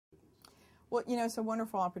Well, you know, it's a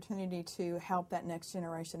wonderful opportunity to help that next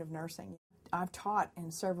generation of nursing. I've taught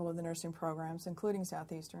in several of the nursing programs, including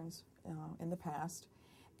Southeastern's, in the past,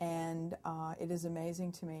 and it is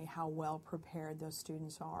amazing to me how well prepared those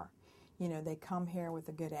students are. You know, they come here with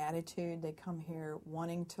a good attitude, they come here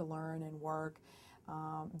wanting to learn and work.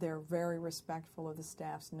 They're very respectful of the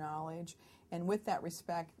staff's knowledge, and with that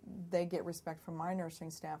respect, they get respect from my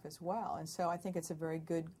nursing staff as well. And so I think it's a very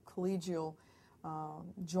good collegial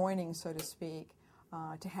joining, so to speak,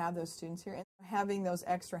 to have those students here. And having those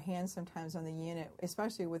extra hands sometimes on the unit,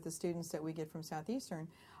 especially with the students that we get from Southeastern,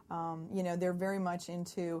 you know, they're very much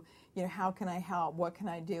into, you know, how can I help, what can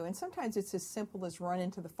I do? And sometimes it's as simple as running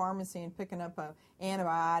to the pharmacy and picking up an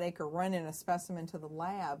antibiotic or running a specimen to the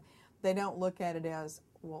lab. They don't look at it as,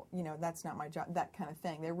 well, you know, that's not my job, that kind of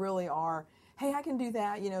thing. They really are, hey, I can do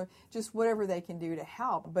that, you know, just whatever they can do to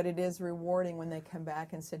help. But it is rewarding when they come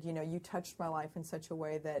back and said, you know, you touched my life in such a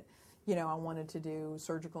way that, you know, I wanted to do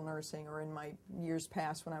surgical nursing, or in my years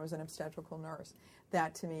past when I was an obstetrical nurse.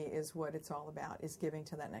 That to me is what it's all about, is giving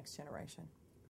to that next generation.